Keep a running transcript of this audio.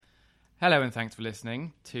Hello and thanks for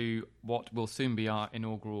listening to what will soon be our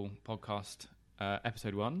inaugural podcast,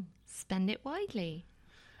 episode 1. Spend it widely.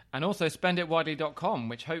 And also spenditwidely.com,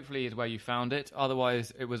 which hopefully is where you found it.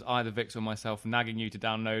 Otherwise, it was either Vix or myself nagging you to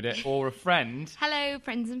download it, or a friend. Hello,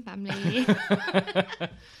 friends and family.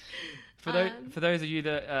 For those of you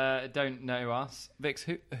that don't know us, Vix,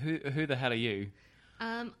 who the hell are you?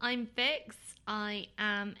 I'm Vix. I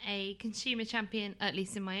am a consumer champion, at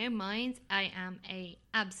least in my own mind. I am a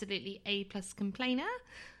absolutely A+ complainer.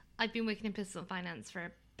 I've been working in personal finance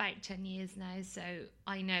for about 10 years now, so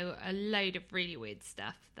I know a load of really weird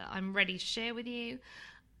stuff that I'm ready to share with you.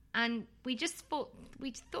 And we thought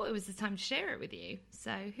it was the time to share it with you.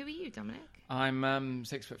 So who are you, Dominic? I'm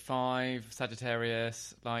 6'5",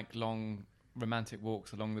 Sagittarius, like long romantic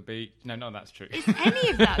walks along the beach. No, none of that's true. Is any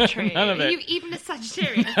of that true? None of it. Are you even a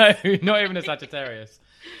Sagittarius? No, not even a Sagittarius.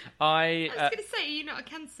 I was going to say, are you not a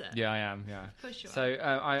Cancer? Yeah, I am, yeah. For sure. So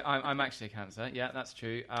I'm actually a Cancer. Yeah, that's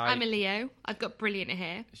true. I'm a Leo. I've got brilliant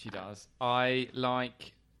hair. She does. I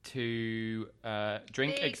like to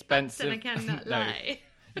drink Big expensive... butts and I cannot lie.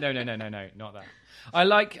 No, not that. I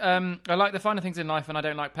like the finer things in life, and I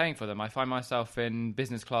don't like paying for them. I find myself in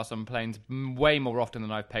business class on planes way more often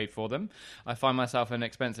than I've paid for them. I find myself in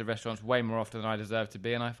expensive restaurants way more often than I deserve to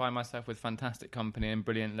be, and I find myself with fantastic company and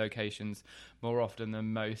brilliant locations more often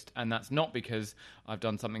than most. And that's not because I've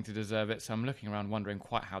done something to deserve it. So I'm looking around wondering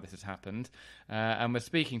quite how this has happened. And we're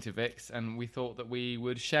speaking to Vix, and we thought that we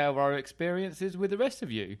would share our experiences with the rest of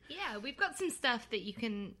you. Yeah, we've got some stuff that you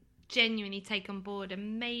can genuinely take on board,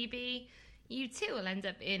 and maybe you too will end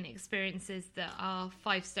up in experiences that are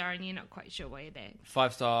 5-star and you're not quite sure why you're there.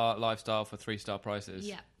 5-star lifestyle for 3-star prices.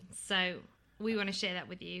 Yeah, so we want to share that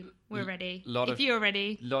with you. We're ready. If you're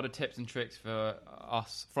ready. A lot of tips and tricks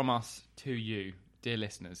from us to you, dear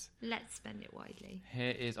listeners. Let's spend it widely.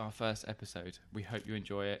 Here is our first episode. We hope you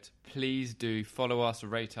enjoy it. Please do follow us,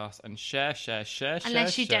 rate us, and share.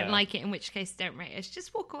 Unless you don't like it, in which case don't rate us.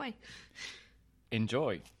 Just walk away.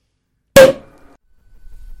 Enjoy.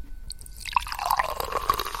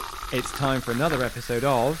 It's time for another episode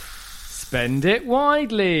of Spend It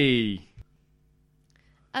Widely.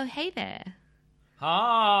 Oh, hey there.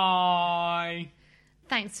 Hi.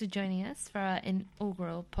 Thanks for joining us for our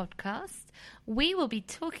inaugural podcast. We will be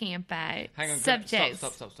talking about subjects...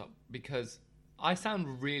 Stop. Because I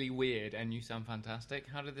sound really weird and you sound fantastic.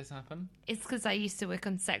 How did this happen? It's because I used to work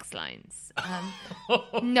on sex lines.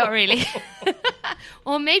 Not really.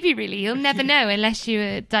 Or maybe really. You'll never know unless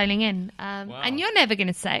you're dialing in. Wow. And you're never going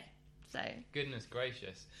to say. So. Goodness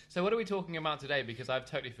gracious. So what are we talking about today? Because I've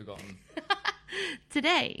totally forgotten.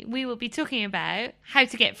 Today, we will be talking about how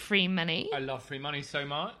to get free money. I love free money so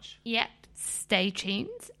much. Yep. Stay tuned.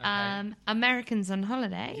 Okay. Americans on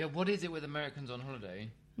holiday. Yeah, what is it with Americans on holiday?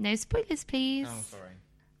 No spoilers, please. Oh, sorry.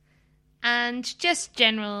 And just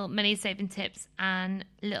general money-saving tips and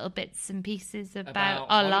little bits and pieces about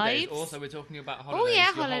our holidays. lives. Also, we're talking about holidays. Oh, yeah,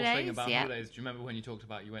 Your holidays. whole thing about yeah. holidays. Do you remember when you talked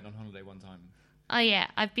about you went on holiday one time? Oh, yeah.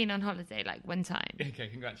 I've been on holiday like one time. Okay,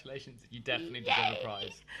 congratulations. You definitely deserve a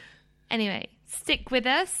prize. Anyway, stick with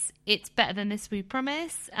us. It's better than this, we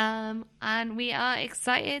promise. And we are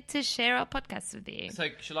excited to share our podcast with you. So,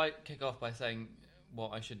 shall I kick off by saying what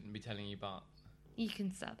I shouldn't be telling you about? You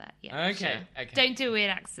can start that, yeah. Okay, sure. okay. Don't do a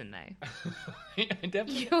weird accent, though. I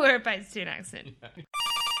definitely... You were about to do an accent.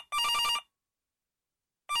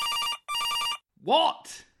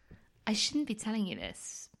 What? I shouldn't be telling you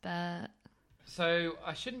this, but... So,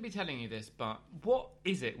 I shouldn't be telling you this, but what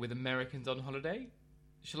is it with Americans on holiday?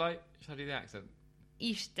 Shall I do the accent?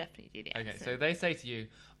 You should definitely do the accent. Okay, so they say to you,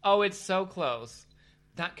 oh, it's so close.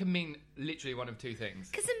 That can mean literally one of two things.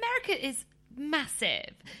 Because America is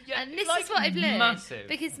massive. Yeah, and this like is what I've learned. massive.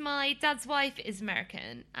 Because my dad's wife is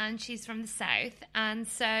American and she's from the South. And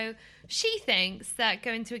so she thinks that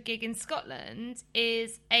going to a gig in Scotland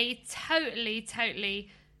is a totally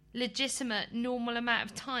legitimate, normal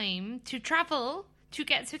amount of time to travel to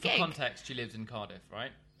get to a gig. For context, she lives in Cardiff,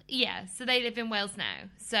 right? Yeah, so they live in Wales now.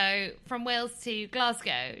 So from Wales to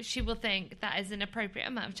Glasgow, she will think that is an appropriate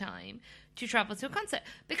amount of time to travel to a concert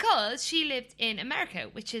because she lived in America,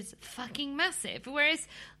 which is fucking massive. Whereas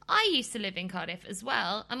I used to live in Cardiff as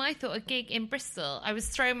well, and I thought a gig in Bristol, I was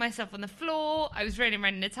throwing myself on the floor, I was rolling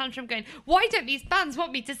around in a tantrum going, why don't these bands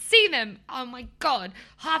want me to see them? Oh my God,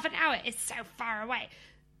 half an hour is so far away.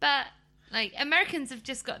 But... like, Americans have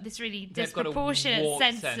just got this really disproportionate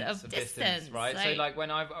sense of distance, right? Like, so, like, when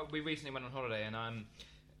we recently went on holiday, and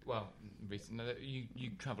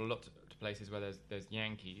you travel a lot to places where there's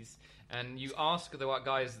Yankees, and you ask the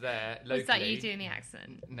guys there locally. Was that you doing the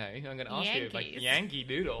accent? No, I'm going to ask you, like, Yankees. Yankee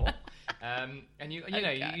Doodle. And you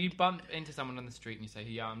Okay. you bump into someone on the street and you say,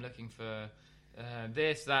 yeah, I'm looking for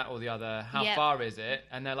this, that, or the other. How Yep. far is it?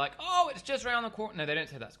 And they're like, oh, it's just around the corner. No, they don't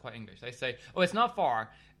say that's quite English. They say, oh, it's not far.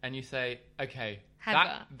 And you say, okay,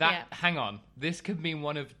 However, hang on. This could mean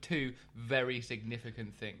one of two very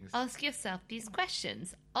significant things. Ask yourself these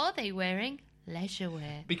questions. Are they wearing leisure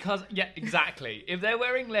wear? Because, yeah, exactly. If they're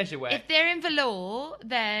wearing leisure wear, If they're in velour,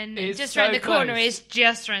 then It's just so around the corner close. is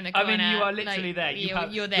just around the I corner. mean, you are literally Like, there.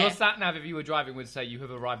 You're there. Your sat nav, if you were driving, would say you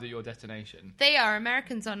have arrived at your destination. They are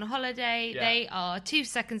Americans on holiday. Yeah. They are 2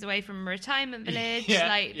 seconds away from a retirement village. Yeah,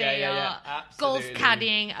 like yeah, they yeah, are golf absolutely.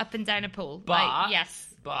 caddying up and down a pool. But like, yes.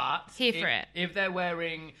 But Here for it. If they're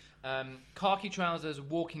wearing khaki trousers,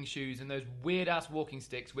 walking shoes, and those weird ass walking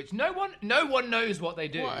sticks, which no one knows what they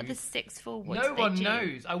do. What are the sticks for? What no do they one do?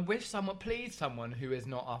 knows. I wish someone who is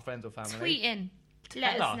not our friends or family. Tweet in.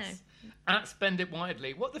 Let Tell us know. At Spend It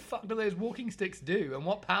Widely. What the fuck do those walking sticks do, and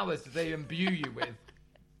what powers do they imbue you with?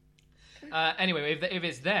 Anyway, if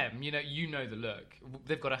it's them, you know the look.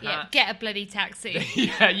 They've got a Yeah, hat. get a bloody taxi.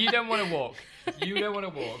 Yeah, you don't want to walk. You don't want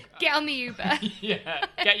to walk. Get on the Uber. Yeah,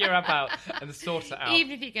 get your app out and sort it out.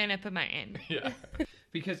 Even if you're going up a mountain. Yeah.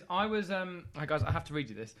 Because I was, guys, I have to read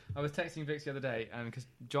you this. I was texting Vix the other day, because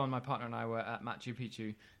John, my partner, and I were at Machu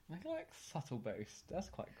Picchu. I like subtle boast. That's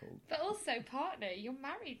quite cool. But also, partner, you're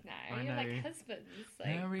married now. I You're know. like husbands. Like...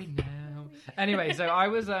 Married now. Anyway, so I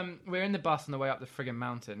was, we were in the bus on the way up the friggin'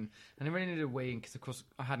 mountain, and I really needed a wee, because of course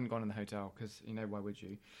I hadn't gone in the hotel, because why would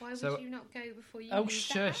you? Why So- would you not go before you Oh, leave the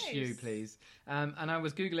shush house? you, please. And I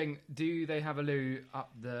was Googling, do they have a loo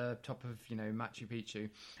up the top of, Machu Picchu?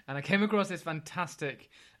 And I came across this fantastic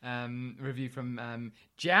review from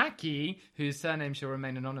Jackie, whose surname shall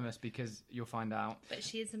remain anonymous because you'll find out. But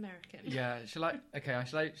she is American. Yeah, shall I? Okay,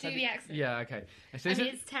 shall I? Do the accent. Yeah, okay. So I mean,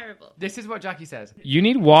 it's terrible. this is what Jackie says. You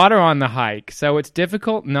need water on the hike, so it's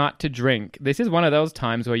difficult not to drink. This is one of those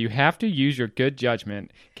times where you have to use your good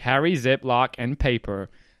judgment. Carry Ziploc and paper.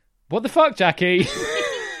 What the fuck, Jackie?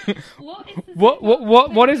 What is the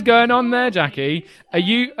What is going on there, Jackie? Are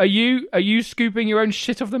you scooping your own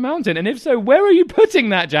shit off the mountain? And if so, where are you putting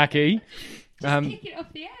that, Jackie? Kick it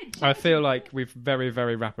off the edge. I feel like we've very,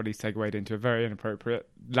 very rapidly segued into a very inappropriate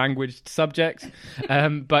language subject.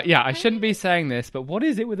 But yeah, I shouldn't be saying this, but what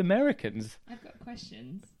is it with Americans? I've got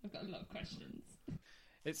questions. I've got a lot of questions.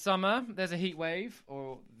 It's summer. There's a heat wave,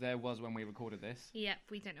 or there was when we recorded this. Yep,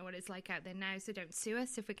 we don't know what it's like out there now, so don't sue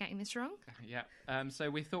us if we're getting this wrong. Yeah.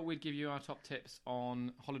 So we thought we'd give you our top tips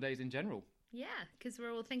on holidays in general. Yeah, because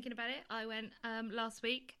we're all thinking about it. I went last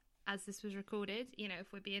week, as this was recorded,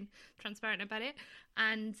 if we're being transparent about it,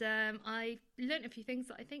 and I learnt a few things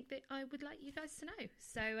that I think that I would like you guys to know.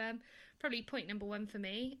 So probably point number one for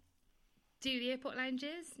me, do the airport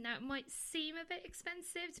lounges. Now, it might seem a bit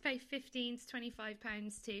expensive to pay £15 to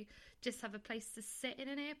 £25 to just have a place to sit in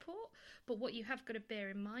an airport, but what you have got to bear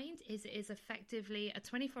in mind is it is effectively a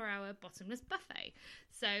 24-hour bottomless buffet.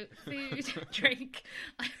 So food, drink,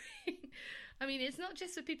 I mean, it's not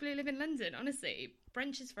just for people who live in London, honestly.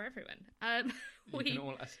 Brunch is for everyone. You can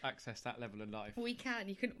all access that level of life. We can.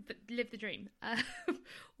 You can live the dream.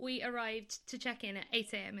 We arrived to check in at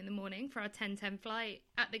 8 a.m. in the morning for our 10:10 flight.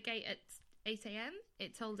 At the gate at 8 a.m,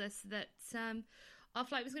 it told us that our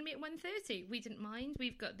flight was going to be at 1:30. We didn't mind.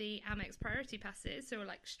 We've got the Amex priority passes, so we're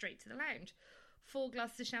like straight to the lounge. 4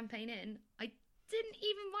 glasses of champagne in. I didn't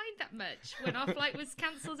even mind that much when our flight was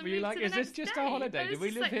cancelled and Were you moved like, to the is this next just day. our holiday? I was Did we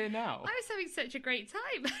just live like, here now? I was having such a great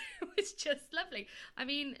time. It was just lovely. I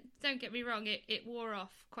mean, don't get me wrong, it wore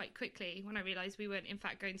off quite quickly when I realised we weren't in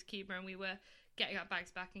fact going to Cuba and we were getting our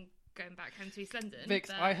bags back and going back home to East London. Vix,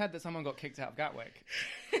 but... I heard that someone got kicked out of Gatwick.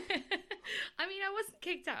 I mean, I wasn't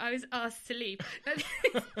kicked out. I was asked to leave.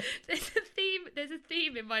 There's a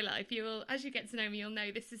theme in my life. You will, as you get to know me, you'll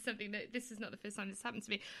know this is something that this is not the first time this happened to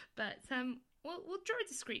me. But we'll draw a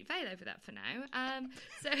discreet veil over that for now.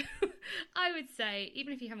 So I would say,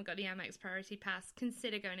 even if you haven't got the Amex Priority Pass,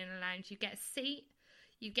 consider going in a lounge. You get a seat.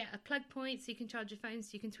 You get a plug point so you can charge your phone, so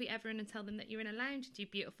you can tweet everyone and tell them that you're in a lounge, do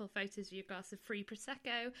beautiful photos of your glass of free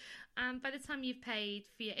Prosecco. By the time you've paid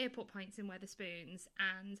for your airport pints in Wetherspoons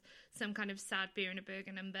and some kind of sad beer and a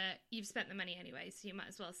burger number, you've spent the money anyway, so you might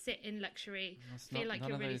as well sit in luxury, feel like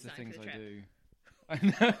you're really signed for the trip. I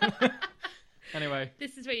know. Anyway.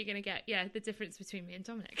 This is where you're going to get, the difference between me and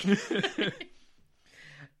Dominic.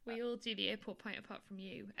 We all do the airport pint apart from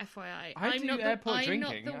you, FYI. I do airport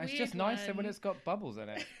drinking. It's just nicer when one. it's got bubbles in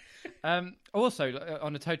it. Also,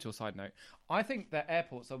 on a total side note, I think that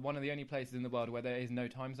airports are one of the only places in the world where there is no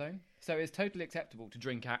time zone. So it's totally acceptable to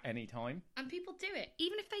drink at any time. And people do it,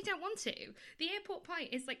 even if they don't want to. The airport pint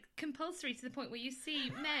is like compulsory to the point where you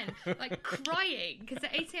see men like crying because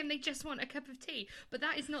at 8 a.m. they just want a cup of tea. But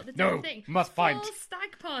that is not the damn thing. Must find. Full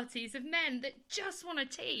stag parties of men that just want a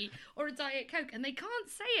tea or a Diet Coke and they can't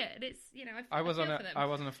say it. And it's, you know, I was feel on for them. I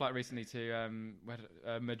was on a flight recently to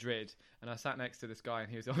Madrid, and I sat next to this guy, and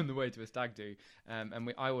he was on the way to a stag do, and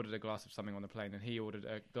I ordered a glass of something on the plane, and he ordered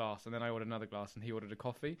a glass, and then I ordered another glass, and he ordered a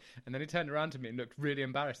coffee, and then he turned around to me and looked really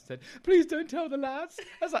embarrassed and said, "Please don't tell the lads."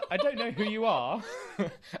 I was like, "I don't know who you are,"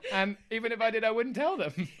 and even if I did, I wouldn't tell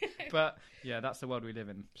them. But yeah, that's the world we live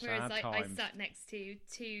in. Whereas Sad I times. sat next to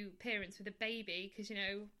two parents with a baby because, you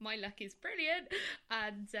know, my luck is brilliant,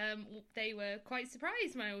 and they were quite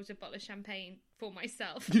surprised when I ordered a bottle of champagne for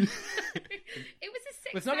myself. It was a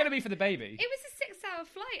six. Well, it's not going to be for the baby. It was a 6-hour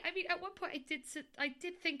flight. I mean, at one point I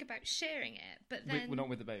did think about sharing it, but then We're not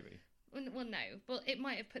with the baby. well, no. Well, it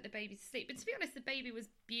might have put the baby to sleep. But to be honest, the baby was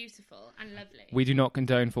beautiful and lovely. We do not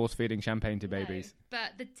condone force feeding champagne to babies. No,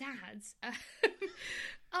 but the dad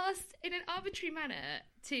asked in an arbitrary manner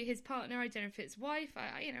to his partner, I don't know if it's wife,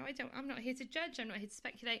 I'm not here to judge, I'm not here to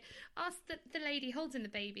speculate, asked the lady holding the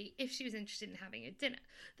baby if she was interested in having a dinner.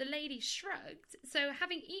 The lady shrugged, so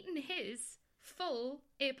having eaten his full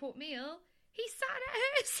airport meal, he sat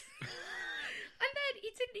at hers. And then he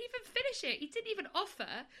didn't even finish it. He didn't even offer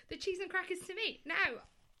the cheese and crackers to me. Now,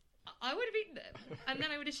 I would have eaten them, and then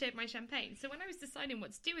I would have shared my champagne. So when I was deciding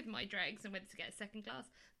what to do with my dregs and whether to get a second glass,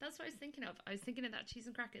 that's what I was thinking of. I was thinking of that cheese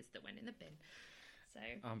and crackers that went in the bin. So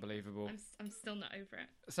Unbelievable. I'm still not over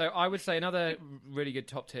it. So I would say another really good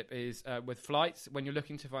top tip is with flights, when you're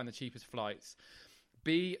looking to find the cheapest flights,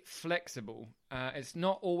 be flexible. It's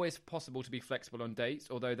not always possible to be flexible on dates,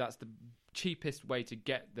 although that's the cheapest way to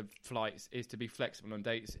get the flights is to be flexible on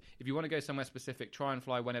dates. If you want to go somewhere specific, try and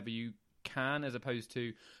fly whenever you can as opposed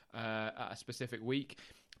to a specific week.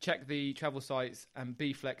 Check the travel sites and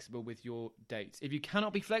be flexible with your dates. If you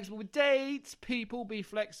cannot be flexible with dates, people, be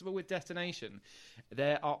flexible with destination.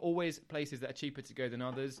 There are always places that are cheaper to go than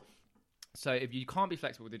others. So if you can't be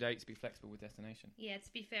flexible with the dates, be flexible with destination. Yeah,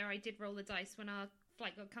 to be fair, I did roll the dice when our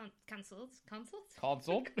flight got cancelled.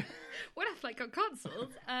 Cancelled? When our flight got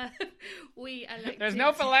cancelled, we elected... There's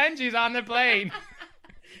no phalanges on the plane.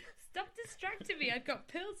 Stop distracting me. I've got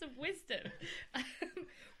pills of wisdom.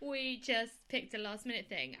 We just picked a last minute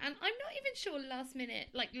thing. And I'm not even sure last minute,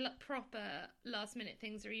 proper last minute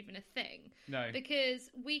things are even a thing. No. Because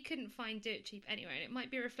we couldn't find dirt cheap anywhere. And it might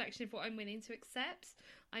be a reflection of what I'm willing to accept.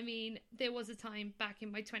 I mean, there was a time back in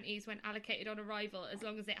my 20s when allocated on arrival, as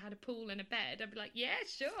long as it had a pool and a bed, I'd be like, yeah,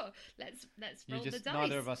 sure, let's roll the dice.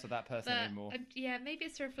 Neither of us are that person anymore. Yeah, maybe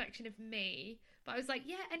it's a reflection of me. But I was like,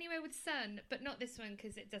 yeah, anywhere with sun, but not this one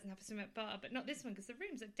because it doesn't have a cement bar, but not this one because the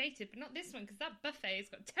rooms are dated, but not this one because that buffet has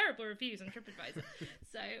got terrible reviews on TripAdvisor.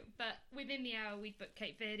 But within the hour, we'd booked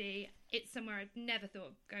Cape Verde. It's somewhere I'd never thought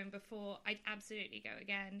of going before. I'd absolutely go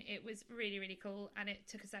again. It was really, really cool, and it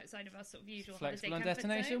took us outside of our sort of usual Flexible holiday on comfort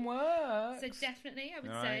destination zone. works. So definitely, I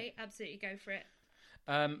would say, absolutely go for it.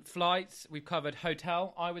 Flights, we've covered.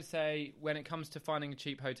 Hotel, I would say when it comes to finding a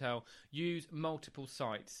cheap hotel, use multiple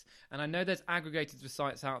sites. And I know there's aggregators of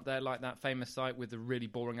sites out there like that famous site with the really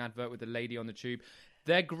boring advert with the lady on the tube.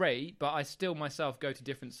 They're great, but I still myself go to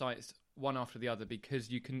different sites one after the other because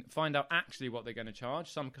you can find out actually what they're going to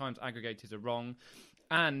charge. Sometimes aggregators are wrong.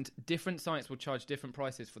 And different sites will charge different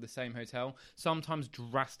prices for the same hotel, sometimes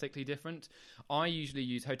drastically different. I usually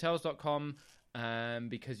use hotels.com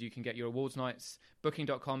because you can get your awards nights,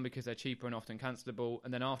 booking.com because they're cheaper and often cancelable,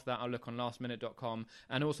 and then after that I'll look on lastminute.com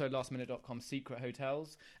and also lastminute.com secret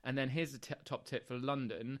hotels. And then here's the top tip for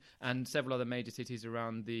London and several other major cities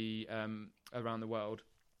around the world.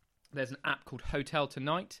 There's an app called Hotel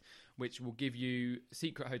Tonight which will give you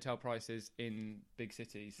secret hotel prices in big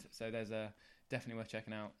cities, so there's definitely worth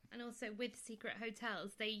checking out. And also with secret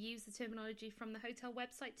hotels, they use the terminology from the hotel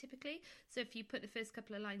website typically. So if you put the first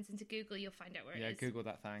couple of lines into Google, you'll find out where it is. Yeah, Google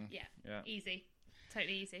that thing. Yeah, easy.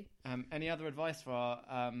 Totally easy. Any other advice for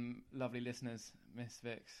our lovely listeners, Miss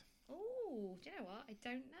Vix? Oh, do you know what? I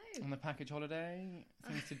don't know. On the package holiday,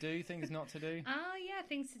 things to do, things not to do? Yeah,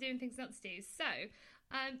 things to do and things not to do. So,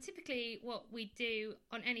 typically what we do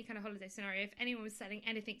on any kind of holiday scenario, if anyone was selling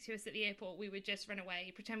anything to us at the airport, we would just run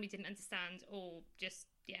away, pretend we didn't understand, or just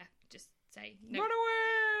say no. Run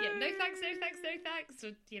away! Yeah, no thanks,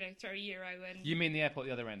 or, throw a euro and... You mean the airport at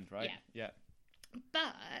the other end, right? Yeah.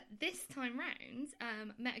 But this time round,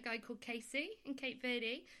 met a guy called Casey in Cape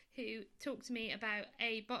Verde who talked to me about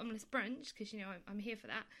a bottomless brunch, because, you know, I'm here for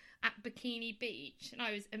that, at Bikini Beach. And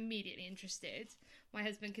I was immediately interested. My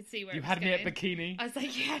husband could see where You it was had me going. at Bikini. I was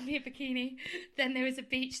like, you had me at Bikini. Then there was a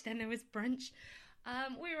beach, then there was brunch.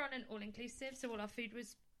 We were on an all-inclusive, so all our food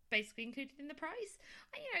was basically included in the price.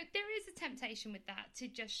 And, you know, there is a temptation with that to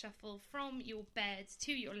just shuffle from your bed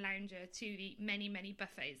to your lounger to the many, many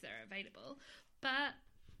buffets that are available. But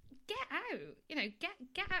get out, you know,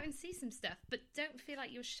 get out and see some stuff, but don't feel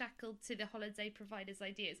like you're shackled to the holiday providers'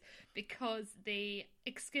 ideas, because the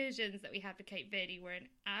excursions that we had for Cape Verde were an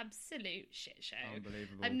absolute shit show.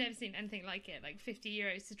 Unbelievable. I've never seen anything like it. Like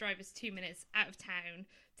 €50 to drive us 2 minutes out of town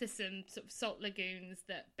to some sort of salt lagoons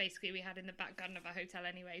that basically we had in the back garden of our hotel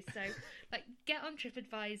anyway. So, like, get on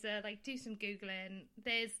TripAdvisor, like, do some Googling.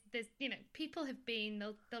 There's, you know, people have been,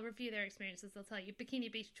 they'll review their experiences, they'll tell you.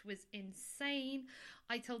 Bikini Beach was insane.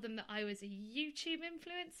 I told them that I was a YouTube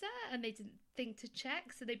influencer and they didn't think to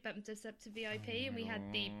check, so they bumped us up to VIP and we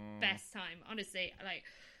had the best time. Honestly, like,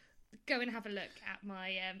 go and have a look at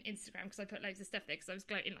my Instagram, because I put loads of stuff there because I was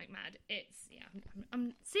gloating like mad. It's, yeah,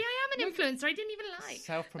 I'm see, I am an influencer. I didn't even lie.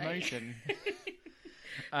 Self-promotion.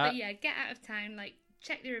 But yeah, get out of town, like,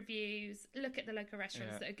 check the reviews, look at the local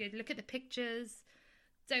restaurants that are good, look at the pictures.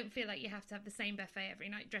 Don't feel like you have to have the same buffet every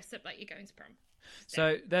night, dress up like you're going to prom.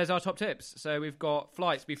 So there's our top tips. So we've got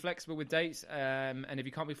flights, be flexible with dates, and if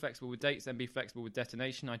you can't be flexible with dates, then be flexible with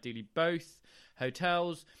destination, ideally both.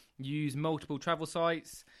 Hotels, use multiple travel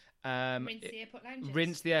sites. Rinse the airport lounges.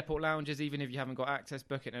 Rinse the airport lounges, even if you haven't got access.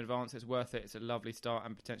 Book it in advance. It's worth it. It's a lovely start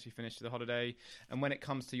and potentially finish to the holiday. And when it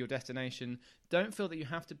comes to your destination, don't feel that you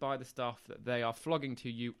have to buy the stuff that they are flogging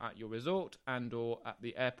to you at your resort and or at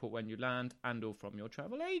the airport when you land and or from your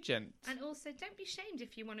travel agent. And also, don't be shamed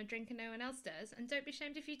if you want to drink and no one else does, and don't be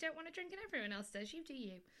shamed if you don't want to drink and everyone else does. You do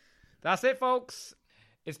you. That's it, folks.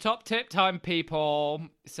 It's top tip time, people.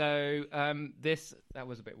 So that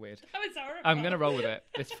was a bit weird. That was horrible. I'm going to roll with it.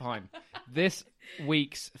 It's fine. This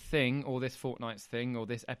week's thing, or this fortnight's thing, or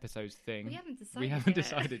this episode's thing. We haven't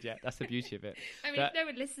decided yet. That's the beauty of it. I mean, if no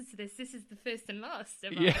one listens to this, this is the first and last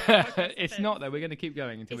of our Yeah, podcast it's events. not though. We're going to keep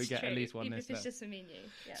going until we It's get true, at least one even if listener. it's just for me and you.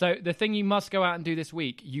 Yeah. So the thing you must go out and do this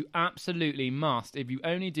week, you absolutely must. If you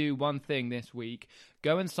only do one thing this week,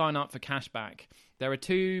 go and sign up for Cashback. There are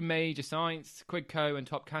two major sites, Quidco and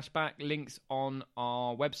Top Cashback. Links on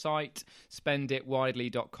our website,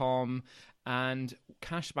 spenditwidely.com. And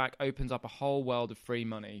Cashback opens up a whole world of free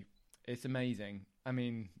money. It's amazing. I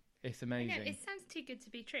mean, it's amazing. I know, it sounds too good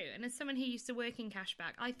to be true. And as someone who used to work in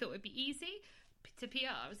Cashback, I thought it would be easy to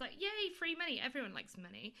PR. I was like, yay, free money. Everyone likes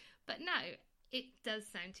money. But no, it does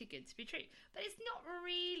sound too good to be true. But it's not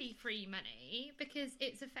really free money, because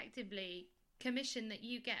it's effectively commission that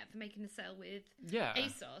you get for making the sale with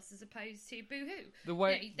ASOS as opposed to Boohoo.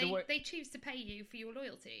 They choose to pay you for your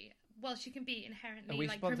loyalty, whilst you can be inherently, are we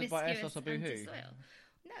like, sponsored by promiscuous ASOS or Boohoo? and disloyal.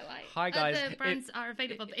 No, Hi guys. Other brands are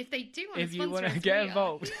available, but if they do want to if you sponsor want us, to get we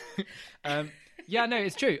involved. are. Yeah, no,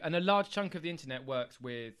 it's true. And a large chunk of the internet works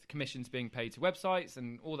with commissions being paid to websites,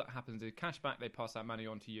 and all that happens is Cashback, they pass that money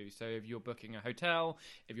on to you. So if you're booking a hotel,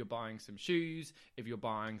 if you're buying some shoes, if you're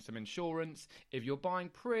buying some insurance, if you're buying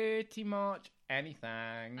pretty much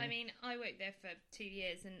anything. I mean, I worked there for 2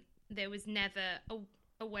 years, and there was never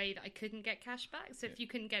a way that I couldn't get cash back. So if you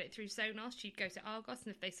couldn't get it through Sonos, you'd go to Argos,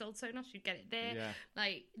 and if they sold Sonos, you'd get it there. Yeah.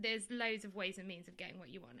 Like, there's loads of ways and means of getting what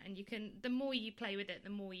you want, and you can, the more you play with it,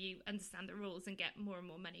 the more you understand the rules and get more and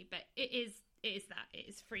more money. But it is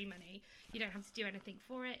free money. You don't have to do anything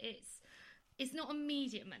for it. It's not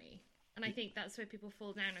immediate money. And I think that's where people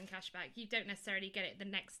fall down on cashback. You don't necessarily get it the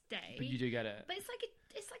next day, But you do get it. But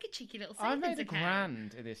it's like a cheeky little I savings made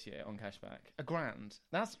account. £1,000 this year on Cashback. £1,000.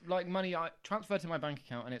 That's like money I transferred to my bank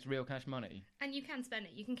account, and it's real cash money. And you can spend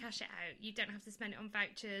it. You can cash it out. You don't have to spend it on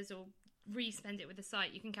vouchers or re-spend it with the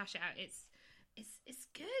site. You can cash it out. It's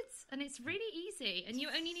good, and it's really easy. And you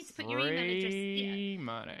only need to put your email address. Free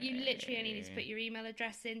money. You literally only need to put your email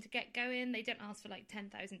address in to get going. They don't ask for like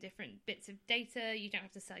 10,000 different bits of data. You don't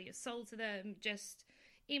have to sell your soul to them. Just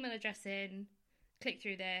email address in, click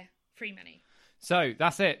through there, free money. So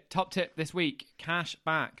that's it. Top tip this week: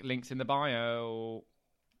 Cashback. Links in the bio.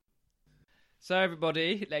 So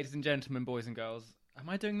everybody, ladies and gentlemen, boys and girls, am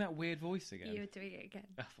I doing that weird voice again? You're doing it again.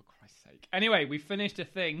 Oh, for Christ's sake! Anyway, we finished a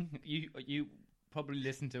thing. You probably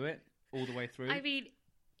listened to it all the way through. I mean,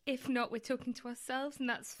 if not, we're talking to ourselves, and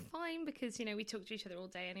that's fine because, you know, we talk to each other all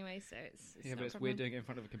day anyway, so it's yeah, not but a it's problem. weird doing it in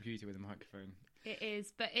front of a computer with a microphone. It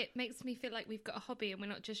is, but it makes me feel like we've got a hobby and we're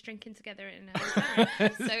not just drinking together in a hotel.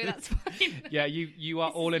 So that's fine. Yeah, you are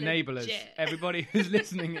This all is enablers. legit. Everybody who's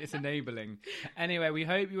listening is enabling. Anyway, we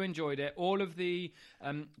hope you enjoyed it. All of the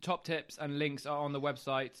top tips and links are on the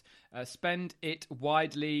website,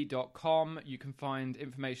 spenditwidely.com. You can find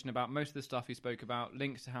information about most of the stuff we spoke about,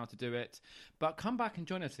 links to how to do it. But come back and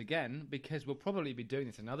join us again, because we'll probably be doing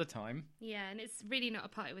this another time. Yeah, and it's really not a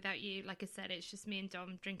party without you. Like I said, it's just me and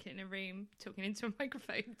Dom drinking in a room, talking into a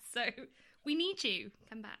microphone. So we need you.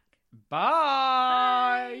 Come back.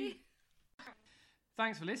 Bye!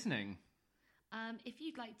 Thanks for listening. If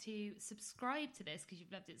you'd like to subscribe to this because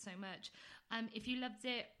you've loved it so much, if you loved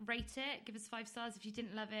it, rate it, give us 5 stars. If you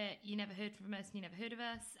didn't love it, you never heard from us and you never heard of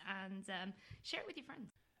us, and share it with your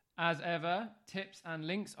friends. As ever, tips and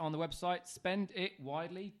links on the website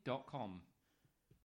spenditwidely.com.